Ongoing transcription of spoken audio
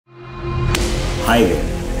Hi there,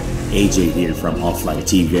 AJ here from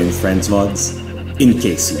OTV and Friends Vods. In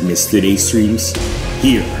case you missed today's streams,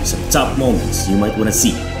 here are some top moments you might want to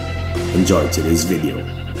see. Enjoy today's video.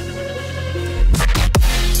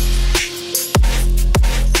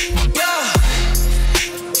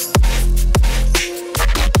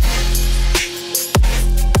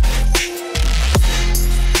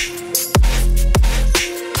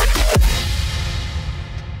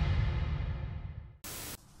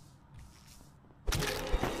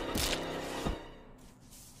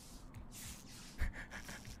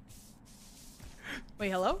 Wait,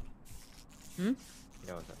 hello? Yeah,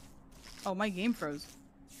 what's up? Oh, my game froze.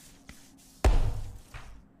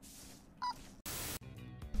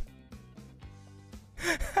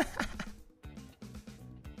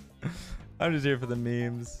 I'm just here for the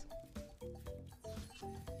memes.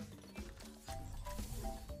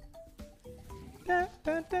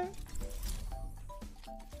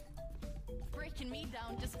 Breaking me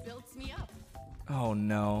down just builds me up. Oh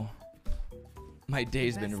no. My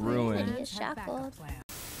day's been ruined. Shackled.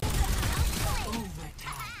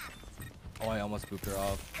 Oh, I almost booped her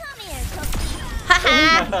off. Come here, Cookie.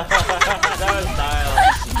 That was style.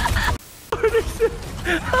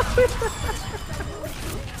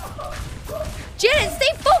 Janet,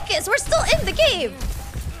 stay focused. We're still in the game.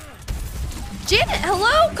 Janet,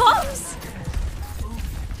 hello? Comms?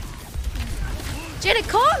 Janet,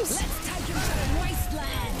 comms?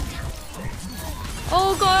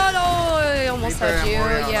 Oh god, oh, I almost had you,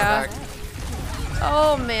 yeah.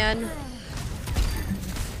 Oh man.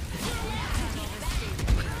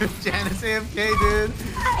 Janet's AFK, dude.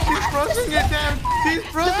 She's brushing your damn. She's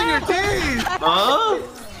brushing her teeth. Huh?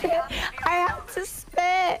 I have to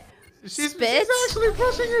spit. She's Spit? actually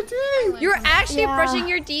brushing her teeth. You're actually brushing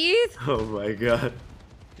your teeth? Oh my god.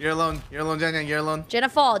 You're alone. You're alone, Jenny. You're alone. Jenna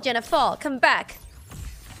fall, come back.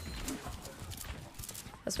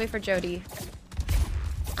 Let's wait for Jody.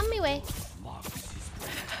 On my way.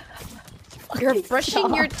 You're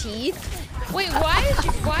brushing your teeth? Wait, why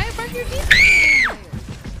brush your teeth?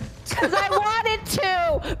 Because I wanted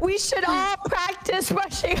to. We should all practice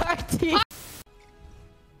brushing our teeth.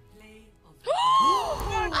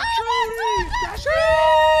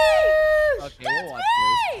 Okay, we'll watch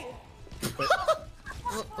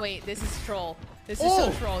this. Wait, this is troll. This is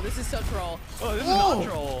so troll. This is so troll. Oh, this is not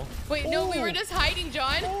troll. Wait, no, we were just hiding,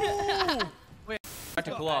 John. Wait, I have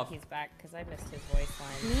to cool off. He's back because I missed his voice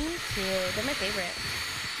line. Me too. They're my favorite.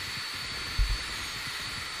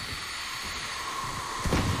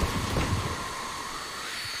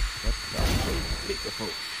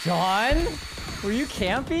 John? Were you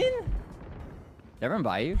camping? Everyone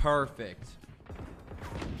by you? Perfect.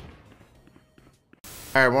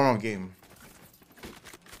 All right, one more game.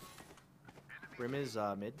 Rim is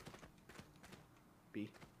mid. B.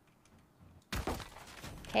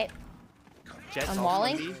 Okay. Jets I'm also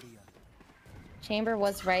walling. B. Chamber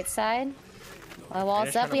was right side. My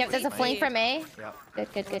wall's up. There's a flank from A. Yeah. Good.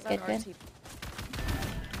 There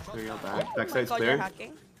you go, back. Backside's God, clear. you're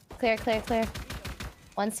hacking. Clear.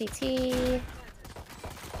 One CT.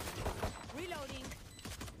 Reloading.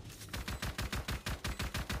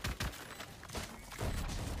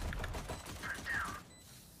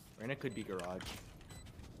 Reyna could be garage.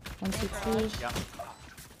 One CT. Yeah.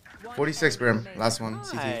 46 Brim. Last one.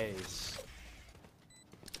 CT. Nice.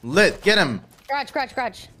 Lit. Get him.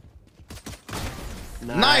 Garage.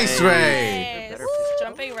 Nice, Ray. Nice.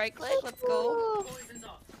 Jumping right click. Let's go.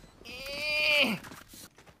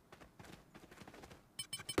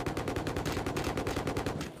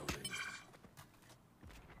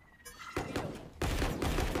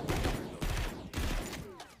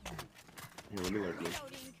 Here, let me look.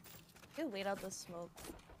 You wait out the smoke.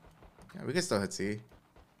 Yeah, we can still hit C.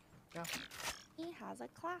 He has a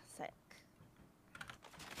classic.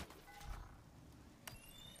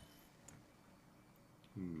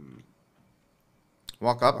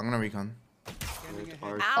 Walk up. I'm gonna recon.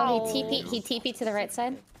 Oh, he TP to the right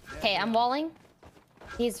side. Okay, I'm walling.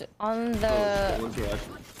 He's on the...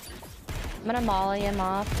 I'm gonna molly him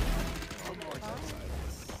off.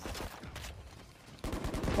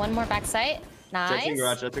 One more back sight. Nice.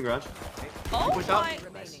 Jets in garage. Oh Push out. my!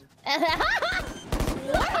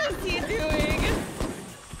 What is he doing?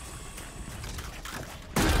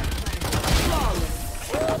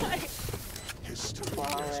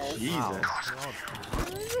 Jesus.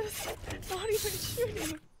 Not even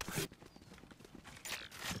shooting.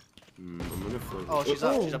 Oh, she's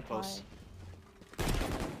up. She's up close.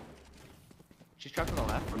 She's trapped on the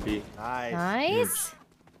left. On B. Nice. Nice.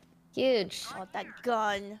 Huge. Oh, that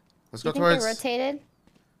gun. Let's You go think they towards. rotated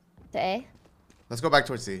to A? Let's go back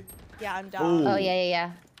towards C. Yeah, I'm down. Oh,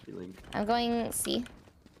 yeah. Link. I'm going C.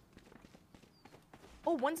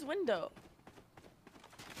 Oh, one's window.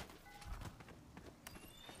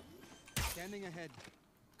 Standing ahead.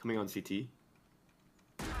 Coming on CT.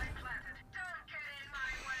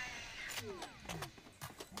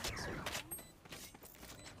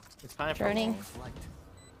 It's time for Turning.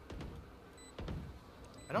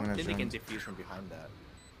 I don't think they can defuse from behind that.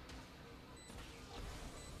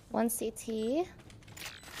 One CT.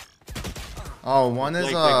 Oh, one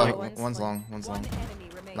is Like. one's long. One's long.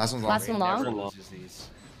 Last one's long. Last one long. Never loses these.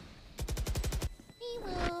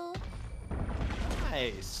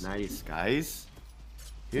 Nice. Nice, guys.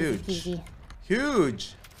 Huge. Easy.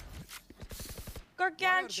 Huge.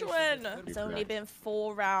 Gargantuan. It's only been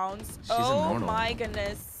 4 rounds. She's Oh immortal. my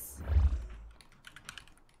goodness.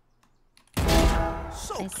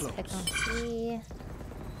 Nice pick on C.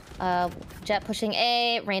 Jet pushing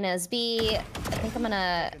A. Reyna's B. I think I'm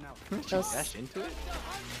gonna go. Dash into it?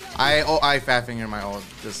 I fat finger my ult.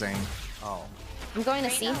 Just saying. Oh. I'm going to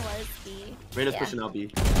C. Reyna was B. Reyna's Yeah. pushing out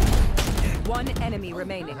B. One enemy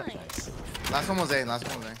remaining. Last one was A. Last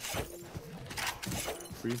one was A.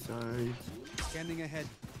 Free side. Standing ahead.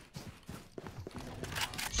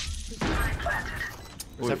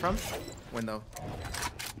 Where's that from? Window.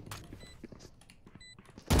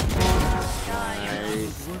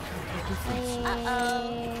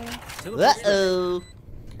 Nice. Uh-oh.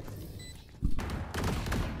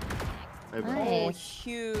 Nice.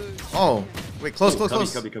 Huge. Oh, wait, close, close,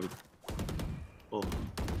 close. Cubby. Oh.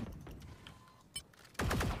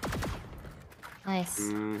 Nice.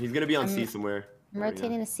 He's gonna be on C somewhere. I'm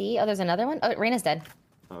rotating to C. Oh, there's another one. Oh, Reyna's dead.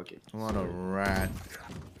 Oh, okay. What a rat.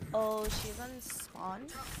 Oh, she's on spawn.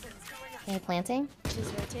 Okay, planting.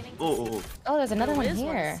 She's rotating. Oh. Oh, there's another There one is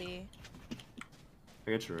here. C.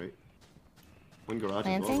 I got you right. One garage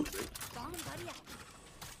Planting. as well.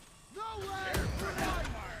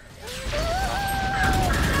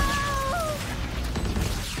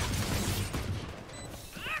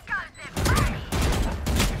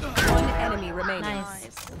 One enemy remaining.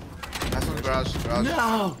 Nice. Last one's garage. Garage.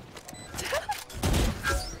 No!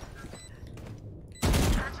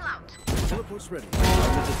 Teleport's ready.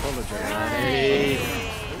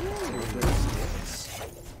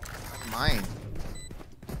 Mine.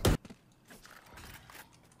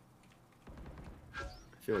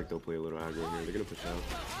 I feel like they'll play a little aggro here. They're gonna push out.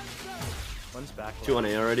 One's back. 2 on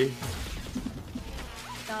A already.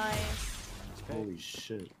 Nice. Holy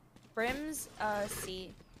shit. Brim's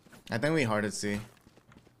C. I think we hard at C.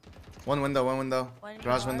 One window, one window. One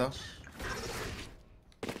Garage window.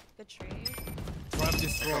 Good tree.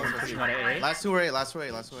 Pushing on A. Last two were A, last two were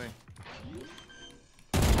A, last two were A.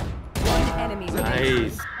 One enemy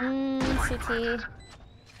remaining. Nice. CT.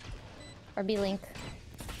 Or B link.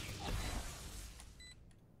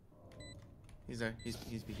 He's there. He's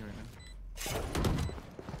peeking right now.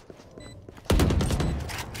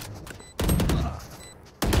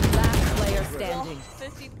 Last player standing.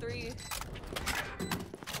 53.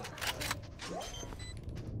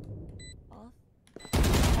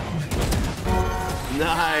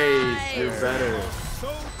 Nice. You're better. So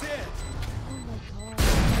dead.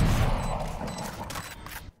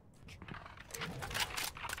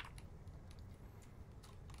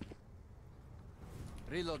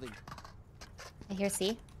 Reloading. I hear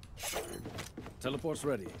C. Teleport's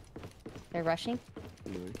ready. They're rushing.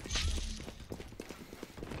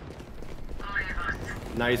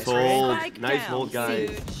 Nice hold. Spike Nice down. hold, guys.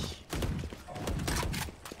 Huge.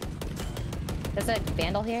 There's a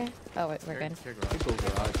vandal here. Oh, we're good.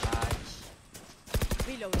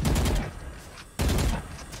 Reloading.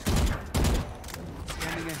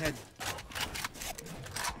 Standing ahead.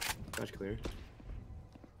 Touch clear.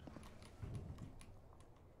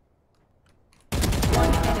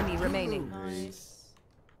 One enemy remaining. Nice.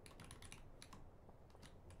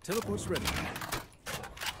 Teleport's ready.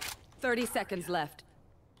 30 seconds left.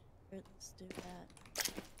 Let's do that.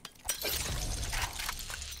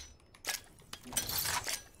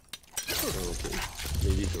 Okay.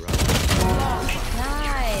 Maybe garage.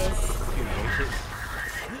 Nice.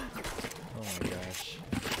 Oh my gosh.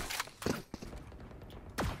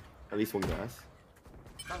 At least one glass.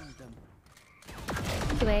 Found them.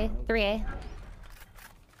 2A. 3A.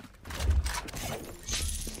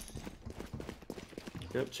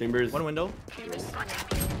 Yep, chambers. One window. I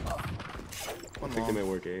think they might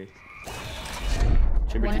work A.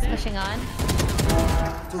 Chamber One is TP. pushing on.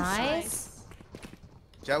 Nice.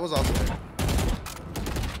 Jet was also there.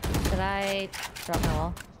 Did I drop my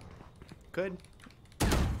wall? Good.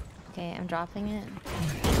 Okay, I'm dropping it.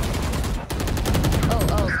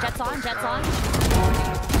 Oh, Jet's on, Jet's on.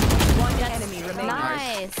 One enemy remaining.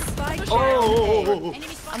 Nice. Oh!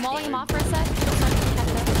 I'm walling him off for a sec.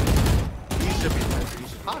 He should be dead.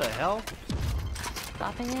 How the hell?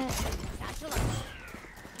 Stopping it.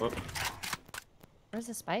 Oh. Where's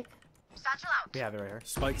the spike? We have it right here.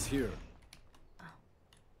 Spike's here.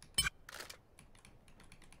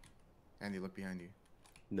 Andy, look behind you.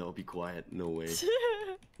 No, be quiet. No way.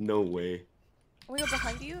 No way. We go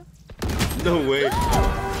behind you. No way.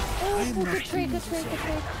 Oh, good trade, good trade, good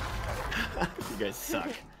trade. You guys suck.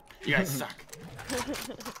 You guys suck.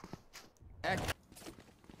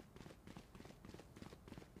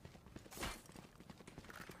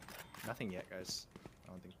 Nothing yet, guys. I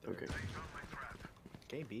don't think. Okay.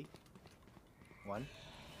 Okay, B. One.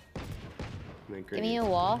 Give me a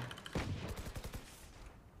wall.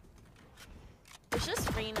 It's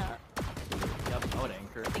just Reyna. Yep, I would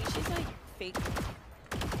anchor. I think she's like fake.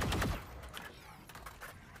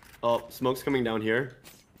 Oh, smoke's coming down here.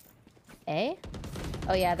 A?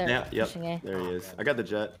 Oh yeah, they're pushing A. There he is. I got the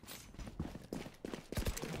jet.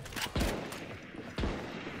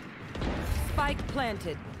 Spike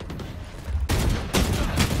planted.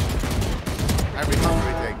 Every comfort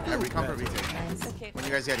retake. Every comfort retake. Okay. When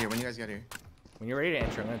you guys get here. When you guys get here. When you're ready to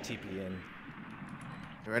enter, I'm gonna TP in.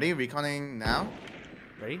 You ready? Reconning now.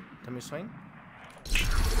 Ready? Tell me to swing.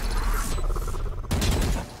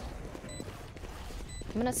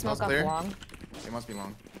 I'm gonna smoke off clear? long. It must be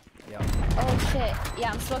long. Yeah. Oh shit.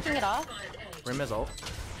 Yeah, I'm smoking it off. Rim is ult.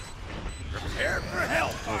 Prepare for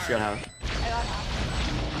help. Oh, she got half. I got half.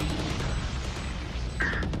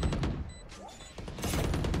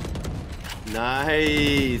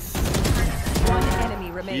 Nice. One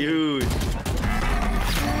enemy remaining. Huge.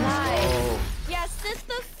 Nice. Oh, Yeah, sit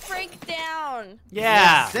the freak down.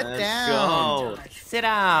 Yeah. Sit let's down. go. Sit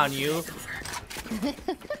down, you.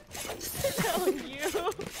 Oh,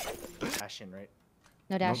 you. Passion, right?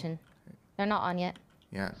 No dashing. They're not on yet.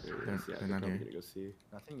 Yeah, Yeah, they're not here. gonna go see.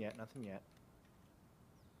 Nothing yet. Nothing yet.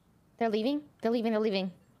 They're leaving? They're leaving, they're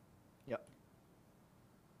leaving. Yep.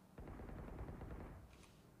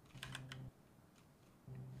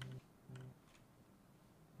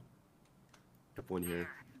 Got one here.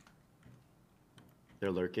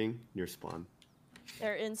 They're lurking near spawn.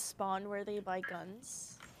 They're in spawn where they buy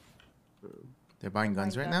guns. They're buying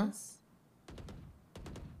guns right now?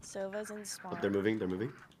 Sova's in spawn. Oh, they're moving. They're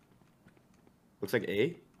moving. Looks like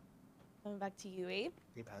A. Coming back to you, Abe.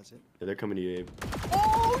 Abe has it. Yeah, they're coming to you, Abe.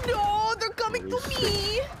 Oh no, they're coming Holy to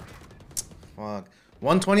me. Fuck.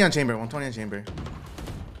 120 on chamber. 120 on chamber.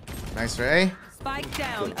 Nice, Ray. Spike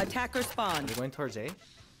down. Attacker spawn. They're going towards A.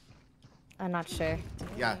 I'm not sure.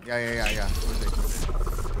 Yeah. I'm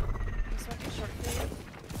smoking short for you.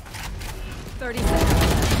 30 seconds.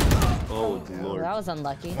 Oh, Oh, lord. that was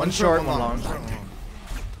unlucky. One short, short, one one long. long.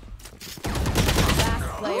 Last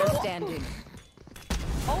player standing.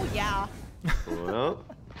 Oh yeah. Well,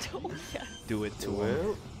 Oh yeah. Do it to him.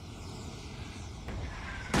 well.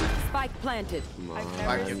 Spike planted. Come I've on,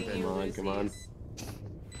 never seen you come on, lose come on. these.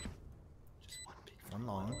 One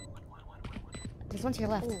long. There's one to your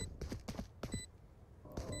left.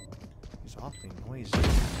 He's awfully noisy.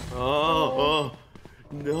 Oh,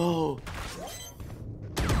 no.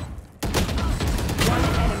 One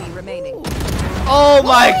enemy remaining. Oh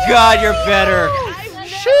my God, you're better. Let's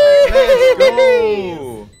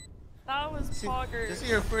go. That was Pogger. This is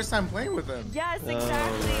your first time playing with them. Yes,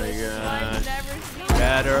 exactly. my I've gosh. never seen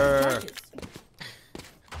Better.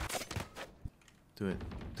 Do it.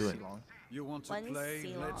 Do it. You want to One play?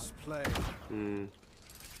 C-long. Let's play. Hmm.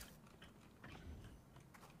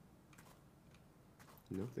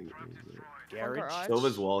 Nothing. Garage.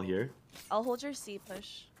 Sova's wall here. I'll hold your C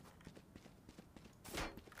push.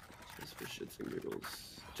 Just for shits and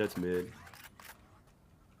giggles. Jet's mid.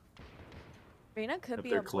 Reyna could Yep, be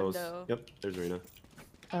they're up close. window. Yep, there's Reyna.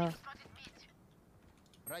 Oh.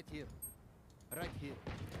 Right here. Right here.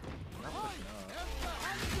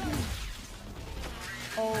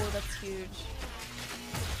 Oh, that's huge.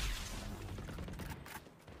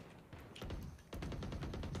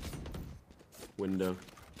 Window.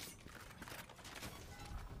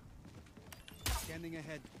 Scanning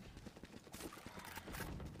ahead.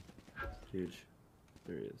 Huge.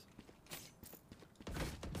 There he is.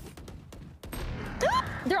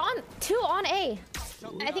 They're on two on A.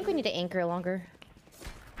 I think we need to anchor longer.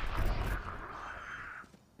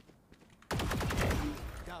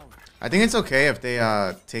 I think it's okay if they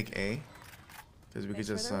take A. Because we I could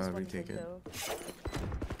swear just there was one retake it. window.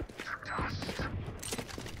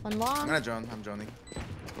 One I'm long. gonna drone. I'm droning.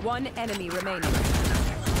 One enemy remaining.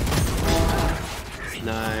 Nice.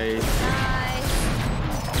 Nice.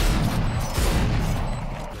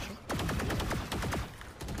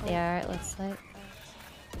 They are, it looks like.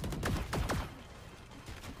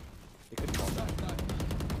 They could fall back.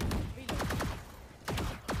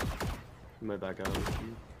 You might back out.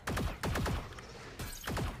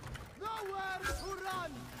 Nowhere to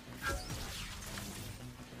run.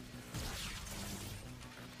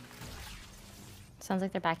 Sounds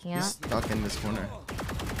like they're backing He's out. stuck in this corner.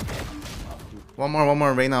 One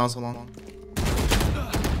more. Right now, so long.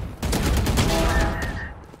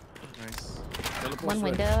 Nice. One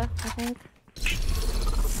window, I think.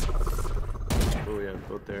 Oh yeah,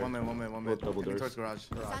 both there. One minute. Both double Heading doors. towards garage.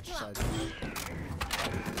 Garage side.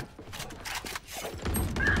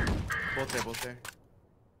 Both there.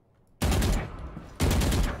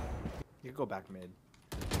 You could go back mid.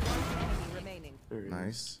 Remaining. There we go.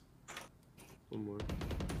 Nice. One more.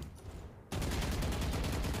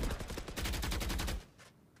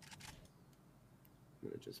 I'm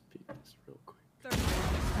gonna just peek this real quick.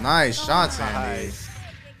 Nice shots, Andy. Nice.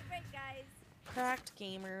 Cracked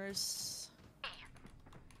gamers.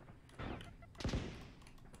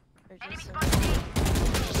 They're just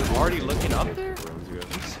so They're already looking up there? Are you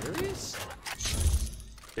serious?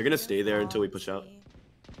 They're gonna stay there until we push out.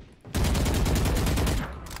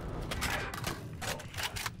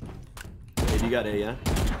 Hey, you got A, yeah?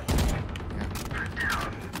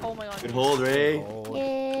 Oh my god. Good hold, Ray.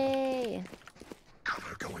 Yay!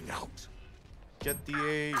 Cover going out. Get the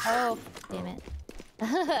ace. Oh, damn it.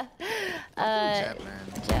 Jet, man.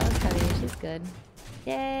 Jet was coming. She's good.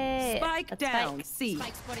 Yay! Spike Let's down. spike. C.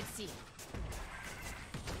 Spike spotted C. You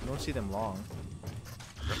don't see them long.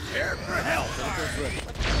 Prepare for hell.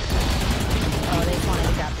 Oh, they just wanted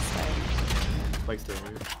to grab the spike. Spike's still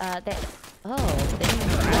here. They. Oh, they didn't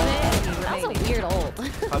even grab it. That was a weird ult.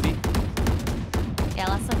 Cubby. Yeah,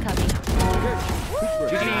 last one cubby.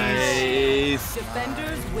 Nice.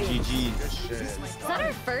 Defenders win. GG. Is that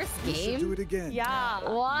our first game? Do it again. Yeah.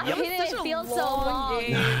 Why It was did such it a feel so long long?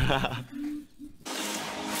 game.